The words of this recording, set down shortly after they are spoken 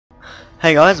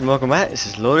Hey guys, and welcome back. This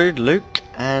is Luke,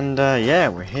 and yeah,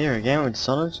 we're here again with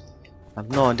Dishonored. I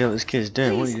have no idea what this kid is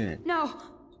doing. Please, what are you doing? No!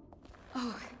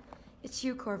 Oh, it's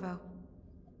you, Corvo.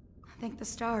 Thank the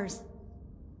stars.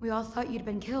 We all thought you'd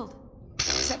been killed.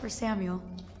 Except for Samuel.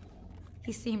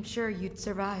 He seemed sure you'd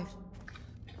survived.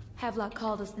 Havelock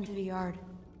called us into the yard,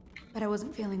 but I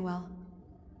wasn't feeling well.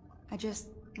 I just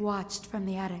watched from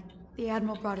the attic. The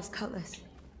Admiral brought his cutlass.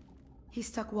 He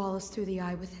stuck Wallace through the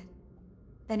eye with it.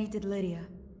 Then he did Lydia.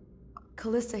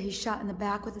 Callista he shot in the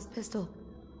back with his pistol.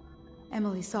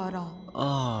 Emily saw it all.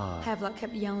 Oh. Havelock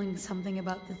kept yelling something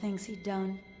about the things he'd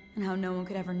done, and how no one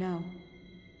could ever know.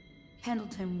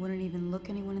 Pendleton wouldn't even look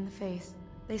anyone in the face.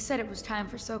 They said it was time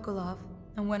for Sokolov,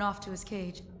 and went off to his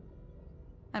cage.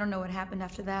 I don't know what happened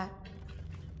after that.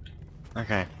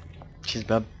 Okay. She's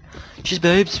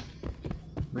babes.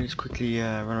 We just quickly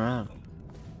run around.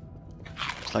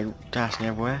 Just like dashing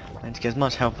everywhere. And to get as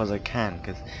much help as I can,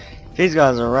 because if these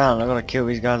guys are around, I've got to kill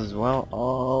these guys as well.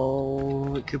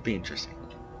 Oh, it could be interesting.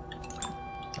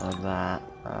 That,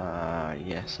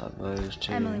 yes, those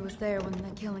two. Emily was there when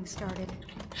the killing started.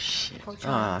 Shit. Poor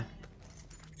child.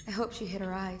 I hope she hit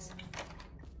her eyes.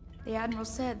 The Admiral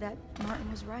said that Martin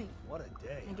was right. What a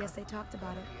day. I guess they talked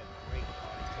about it.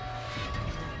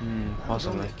 Possibly. I was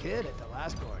only a kid at the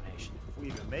last coronation. If we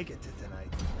even make it to tonight.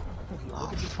 Oh,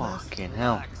 fucking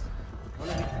hell.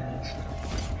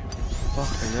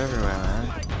 Fuckers everywhere,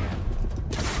 man.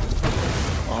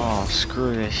 Oh,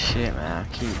 screw this shit, man. I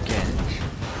keep getting this.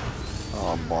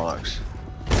 Oh, bollocks.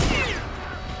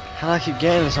 How do I keep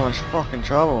getting in so much fucking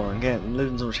trouble and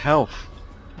losing so much health?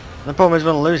 The problem is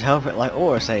when I lose health, it like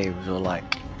auto saves or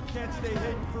like. Can't stay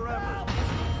hidden forever.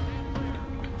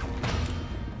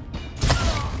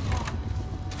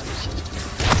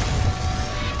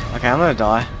 Okay, I'm gonna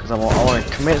die because I want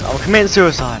to commit. I'm committing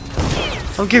suicide.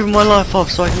 I'm giving my life off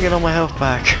so I can get all my health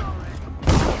back.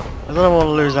 I don't want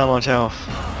to lose that much health.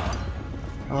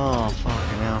 Oh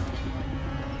fucking hell!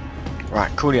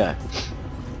 Right, coolio.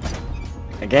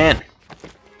 Again.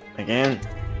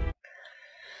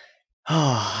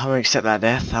 Oh, I'm gonna accept that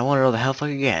death. I wanted all the health I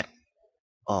could get.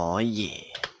 Oh yeah.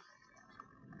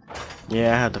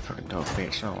 Yeah, I had the fucking dog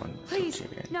bitch. No one. Please,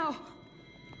 no.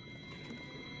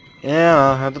 Yeah,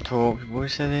 I had to talk. You've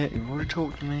already said it. You've already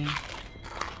talked to me.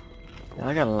 Yeah,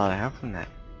 I got a lot of help from that.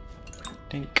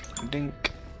 Dink,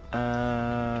 dink.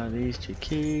 These two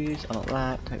keys. I want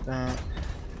that. Take that.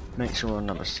 Make sure we're on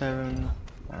number 7.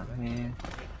 Down here.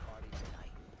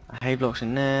 Hay blocks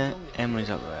in there.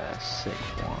 Emily's up there. Sick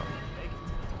one.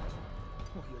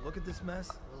 Will you look at this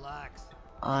mess? Relax.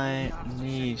 I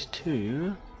need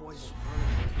to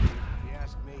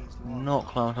not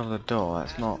climb on top of the door.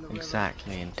 That's not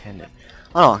exactly intended.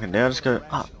 I know what I can do. I'll just go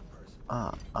up.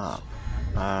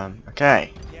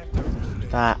 Okay.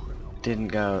 That didn't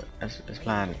go as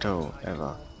planned at all,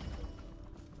 ever.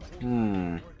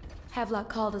 Havelock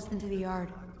called us into the yard.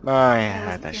 Oh yeah,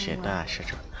 I heard that shit. Ah,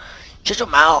 shut your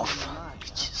mouth.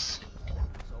 Bitches.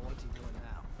 So what's he doing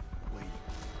now? Wait.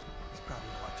 He's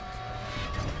probably watching us.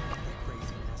 That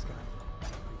crazy mask on.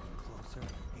 Closer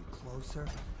and closer,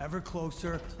 ever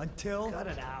closer, until. Cut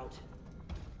it out.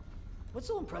 What's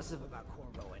so impressive about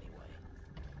Corvo anyway?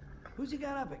 Who's he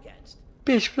got up against?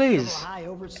 Bitch, please. High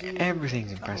overseer,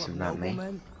 Everything's impressive about me.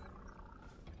 nobleman?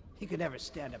 He could never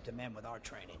stand up to men with our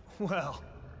training. Well,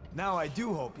 now I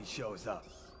do hope he shows up.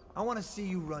 I want to see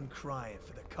you run crying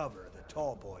for the cover of the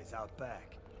tall boys out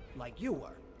back. Like you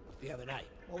were the other night.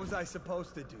 What was I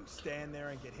supposed to do? Stand there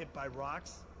and get hit by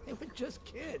rocks? They were just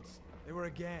kids. They were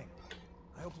a gang.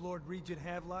 I hope Lord Regent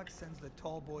Havelock sends the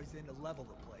tall boys in to level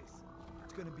the place.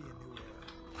 It's gonna be a new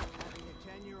era. Having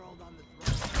a 10-year-old on the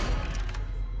throne.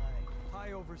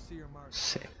 High Overseer Martin.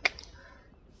 Sick.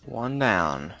 One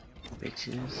down,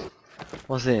 bitches.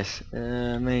 What's this?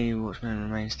 Many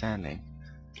watchmen remain standing.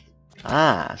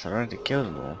 Ah, so I don't have to kill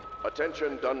them all.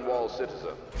 Attention Dunwall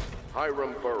citizen.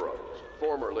 Hiram Burroughs,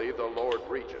 formerly the Lord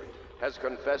Regent, has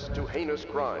confessed to heinous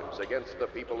crimes against the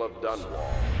people of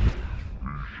Dunwall. He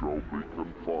shall be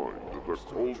confined to the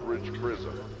Coldridge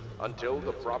prison Until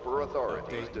the proper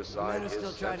authorities decide Men are his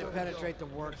still trying to sentence. penetrate the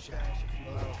workshop.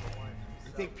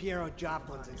 You think Piero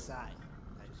Joplin's inside?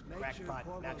 That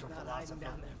crackpot natural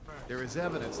philosopher. There is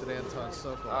evidence that Anton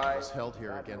Sokolov was held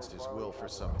here against his will for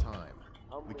some time.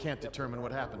 We can't determine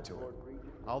what happened to him.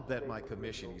 I'll bet my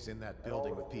commission he's in that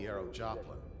building with Piero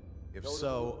Joplin. If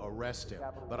so, arrest him.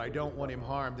 But I don't want him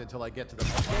harmed until I get to the...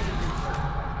 I'll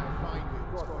find you.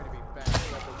 It's going to be fast.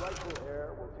 The rightful heir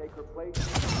will take her place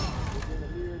within a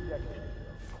mere decade.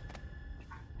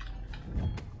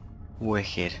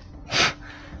 Wicked.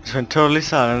 Just went totally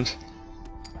silent,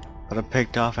 but I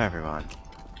picked off everyone.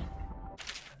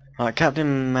 Right,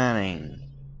 Captain Manning.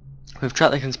 We've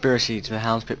tracked the conspiracy to the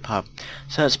Hound's Pit pub.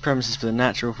 Search the premises for the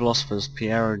natural philosophers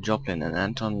Piero Joplin and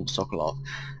Anton Sokolov.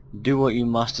 Do what you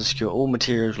must to secure all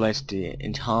materials related to the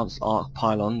enhanced arc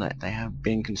pylon that they have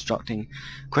been constructing.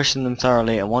 Question them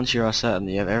thoroughly, and once you are certain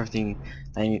that you have everything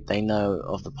they know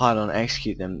of the pylon,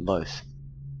 execute them both.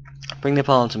 Bring the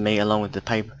pylon to me along with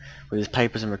his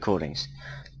papers and recordings.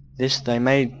 They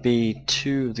may be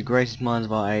two of the greatest minds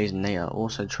of our age, and they are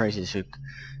also traitors who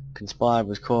conspired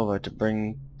with Corvo to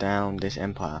bring down this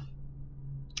empire.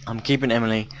 I'm keeping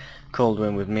Emily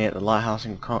Caldwin with me at the lighthouse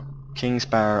in King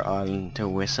Sparrow Island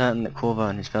until we're certain that Corvo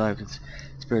and his fellow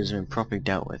conspirators have been properly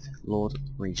dealt with. Lord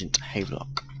Regent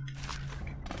Havelock.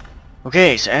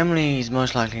 Okay, so Emily's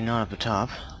most likely not up the top,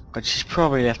 but she's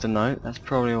probably left a note. That's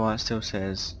probably why it still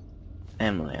says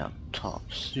Emily up top.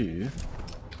 So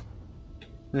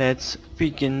let's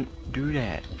freaking do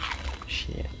that.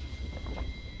 Shit.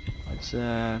 It's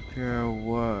a Piero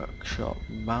workshop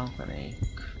balcony.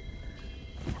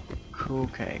 Cool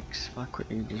cakes. If I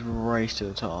quickly just race to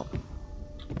the top.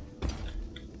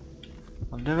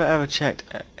 I've never ever checked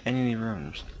any of these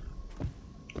rooms.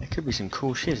 There could be some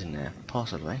cool shit in there,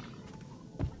 possibly.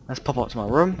 Let's pop up to my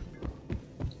room.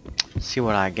 See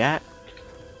what I got.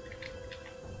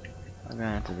 I'm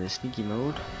going into the sneaky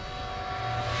mode.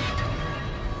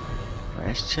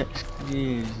 Let's check.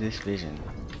 Use this vision.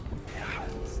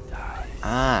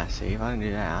 Ah, see, if I didn't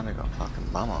do that, I'd have got fucking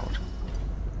bummed.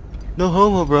 No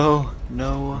homo, bro.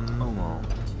 No homo.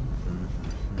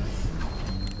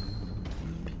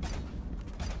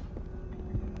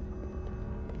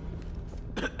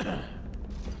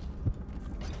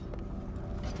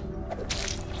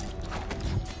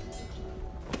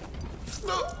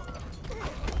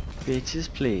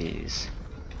 Bitches, please.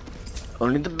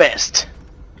 Only the best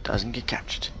doesn't get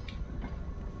captured.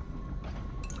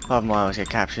 5 miles get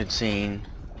captured, seen,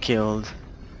 killed.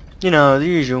 You know, the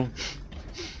usual.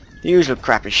 The usual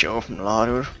crappy show from the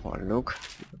Lord. What a look.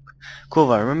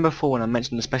 Corvo, remember before when I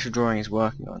mentioned the special drawing he's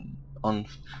working I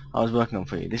was working on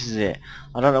for you? This is it.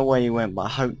 I don't know where you went, but I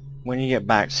hope when you get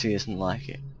back to see us and like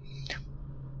it.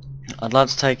 I'd like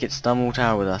to take it to Dunwall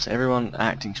Tower with us. Everyone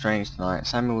acting strange tonight.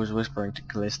 Samuel was whispering to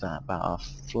Callista about a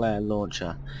flare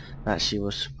launcher that she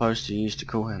was supposed to use to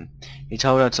call him. He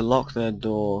told her to lock the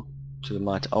door to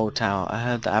my old tower. I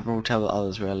heard the Admiral tell the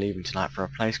others we are leaving tonight for a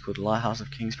place called the Lighthouse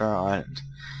of Kingsbarrow Island.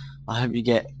 I hope you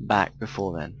get back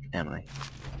before then, Emily.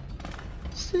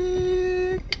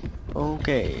 Sick!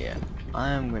 Okay, I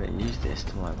am going to use this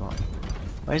to my advantage.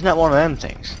 Well, isn't that one of them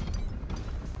things?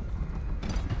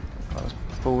 That was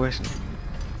bullshit.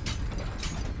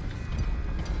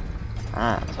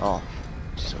 Ah, it's off.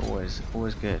 Which is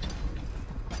always good.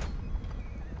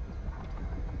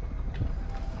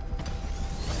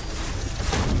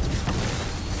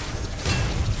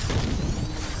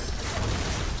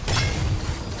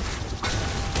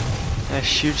 They're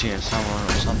shooting at someone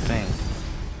or something.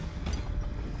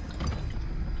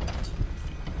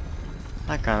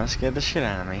 That kinda scared the shit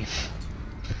out of me.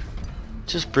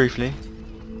 Just briefly.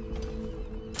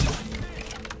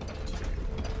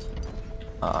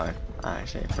 Uh oh, I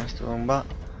actually pressed the wrong button.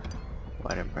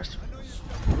 Why didn't I press the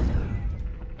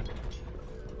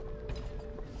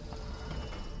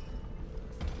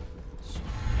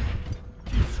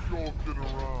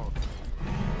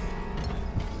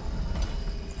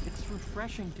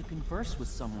refreshing to converse with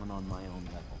someone on my own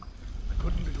level. I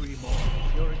couldn't agree more.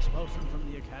 Your expulsion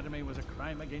from the Academy was a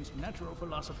crime against natural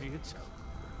philosophy itself.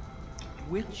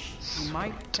 Which you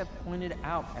might have pointed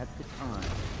out at the time.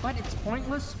 But it's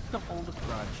pointless to hold a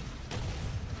grudge.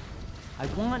 I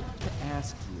want to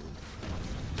ask you...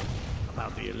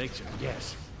 About the elixir,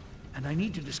 yes. And I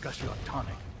need to discuss your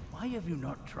tonic. Why have you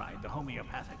not tried the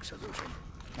homeopathic solution?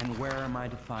 And where am I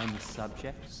to find the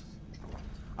subjects?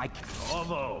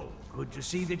 Corvo, good to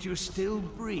see that you still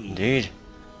breathe. Indeed.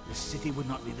 The city would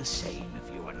not be the same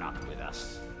if you were not with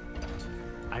us.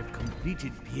 I've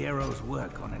completed Piero's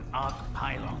work on an arc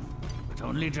pylon, but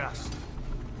only just.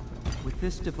 With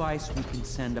this device, we can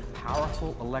send a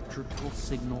powerful electrical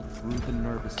signal through the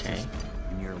nervous system,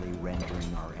 nearly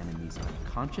rendering our enemies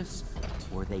unconscious,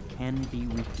 or they can be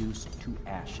reduced to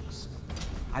ashes.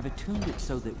 I've attuned it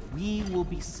so that we will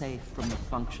be safe from the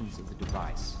functions of the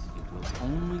device. It will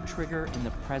only trigger in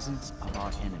the presence of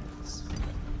our enemies.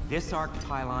 This arc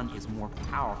pylon is more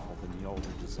powerful than the older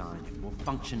design. It will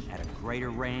function at a greater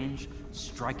range,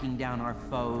 striking down our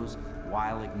foes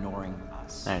while ignoring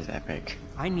us. That is epic.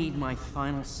 I need my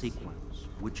final sequence,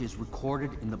 which is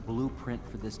recorded in the blueprint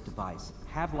for this device.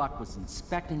 Havelock was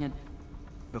inspecting it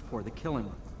before the killing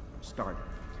started.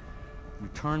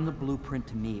 Return the blueprint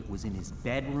to me. It was in his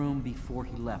bedroom before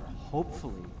he left.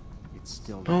 Hopefully, it's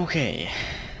still... Okay.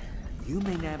 You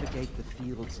may navigate the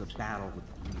fields of battle with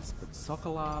ease, but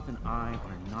Sokolov and I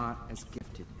are not as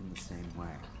gifted in the same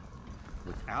way.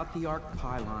 Without the arc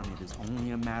pylon, it is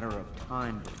only a matter of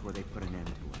time before they put an end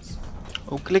to us.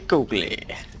 Oakley.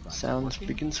 Sounds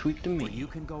big and sweet to me. You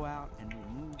can go out and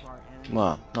remove our enemies.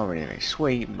 Well, not really very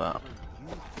sweet, but...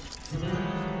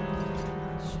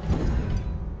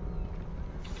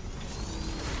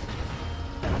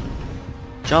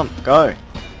 Jump, go!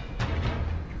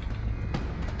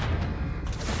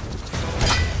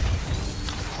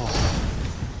 Oh.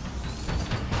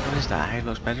 What is that,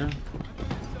 Halo's bedroom?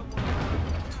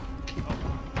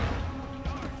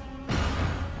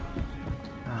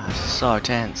 Ah, this is so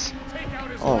tense.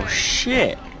 Oh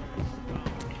shit!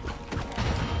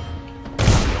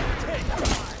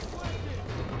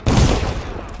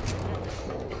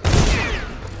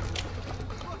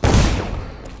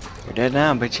 You're dead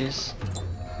now, bitches.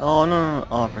 Oh no, no.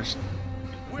 Oh, press.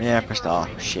 Yeah, press the R.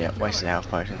 Shit, wasted health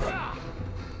potion.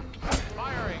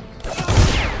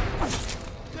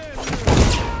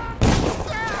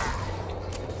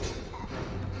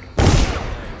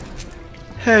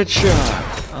 Headshot!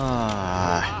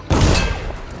 Ah.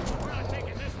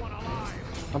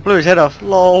 I blew his head off.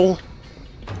 LOL.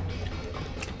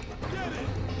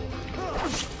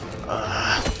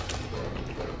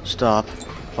 Stop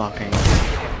fucking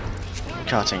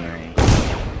cutting me.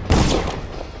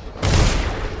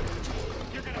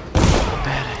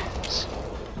 Badass.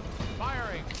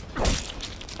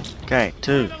 Okay,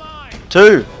 two.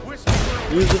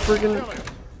 Use the freaking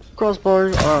crossbow.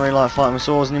 I don't really like fighting with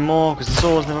swords anymore because the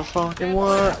swords never fucking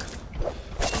work.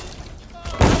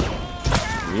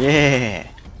 Yeah.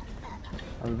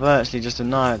 I virtually just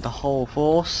annihilated the whole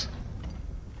force.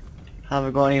 Have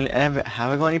I got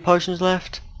any potions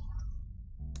left?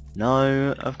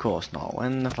 No, of course not.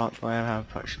 When the fuck do I have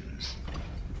potions?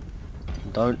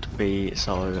 Don't be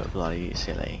so bloody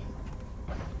silly.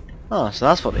 Oh, so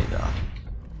that's what these are.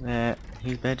 They're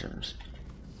his bedrooms.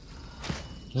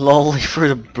 Lol, he threw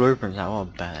the blueprints out. What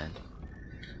a bad.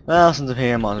 Well, since I'm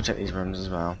here, I might as well check these rooms as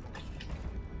well.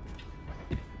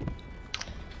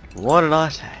 What did I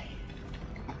say?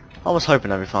 I was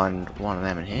hoping I would find one of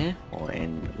them in here, or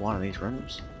in one of these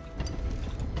rooms.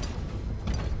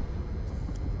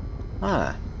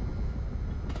 Ah.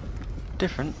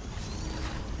 Different.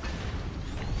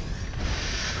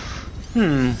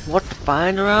 What to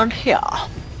find around here?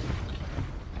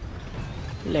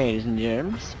 Ladies and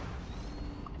germs.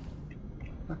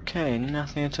 Okay,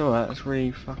 nothing at all. That's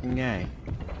really fucking gay.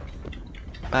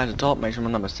 Back to the top, make sure I'm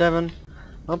on number 7.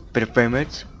 Oh, bit of frame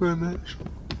rates.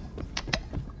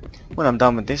 When I'm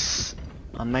done with this,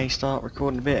 I may start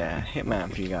recording a bit of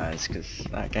Hitman for you guys, because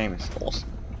that game is awesome.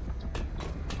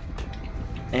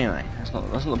 Anyway, that's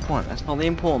not the point. That's not the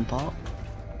important part.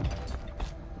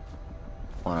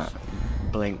 I wanna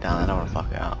blink down. I don't wanna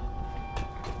fuck it up.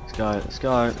 Let's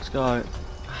go.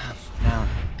 Down.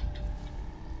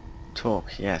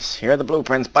 Talk. Yes. Here are the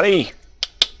blueprints, buddy.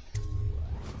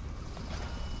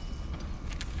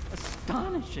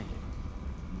 Astonishing.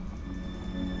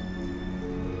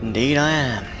 Indeed, I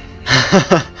am.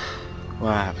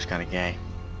 Wow, that was kind of gay.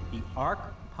 The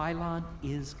arc pylon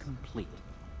is complete.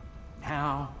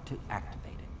 Now to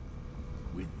activate it.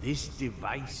 With this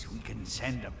device, we can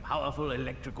send a powerful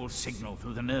electrical signal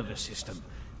through the nervous system,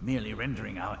 merely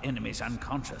rendering our enemies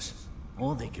unconscious.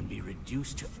 Or they can be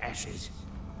reduced to ashes.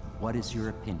 What is your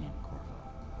opinion, Corvo?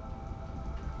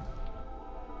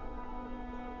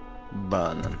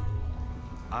 Burn them.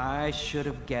 I should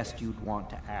have guessed you'd want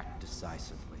to act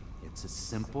decisively. It's a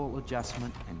simple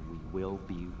adjustment, and we will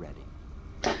be ready.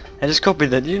 I just copied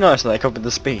the. Did you notice that I copied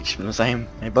the speech from the same?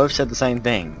 They both said the same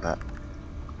thing, but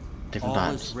different All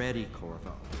times. is ready,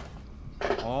 Corvo.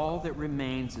 All that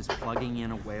remains is plugging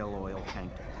in a whale oil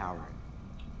tank to power it.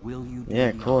 Will you do Yeah,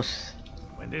 of course.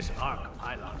 When this arc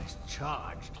pylon is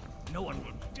charged, no one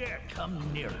will dare come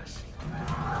near us.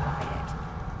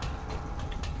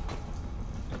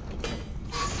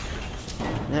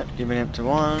 Yep, give it up to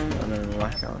 1, and then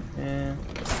whack on here.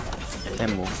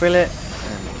 Then we'll fill it,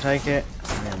 and we'll take it,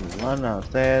 and then we'll run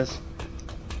downstairs.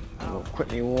 And we'll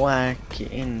quickly whack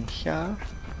it in here.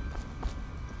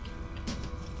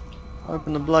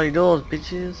 Open the bloody doors,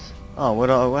 bitches. Oh,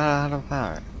 how do I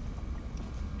power it?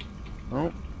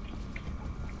 Oh.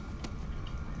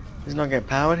 Does it not get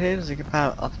powered here? Does it get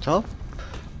powered up the top?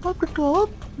 Up the top?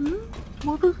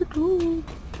 What does it do?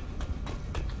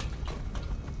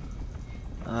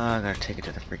 I gotta take it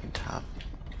to the freaking top.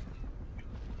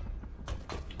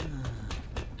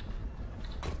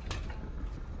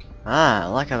 I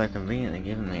like how they're conveniently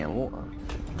giving me a water.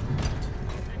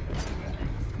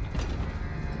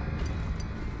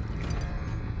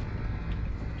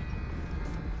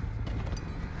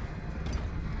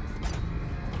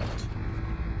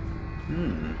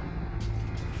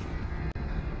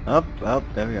 Up, up,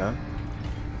 there we go.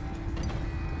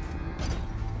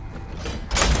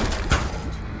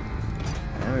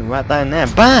 And we whack that in there.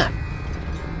 BAM!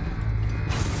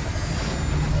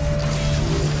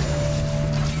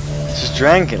 Just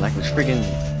drank it like it was freaking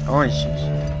orange juice.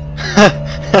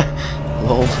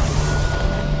 Lol.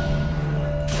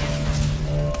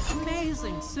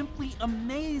 Amazing, simply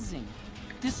amazing.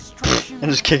 Destruction.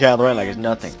 And just kick out of the way like it's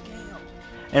nothing.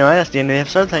 Anyway, that's the end of the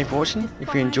episode. Thank you for watching.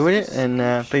 If you enjoyed it,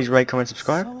 then please rate, comment,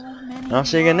 subscribe. And I'll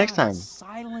see you again next time.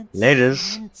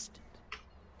 Laters.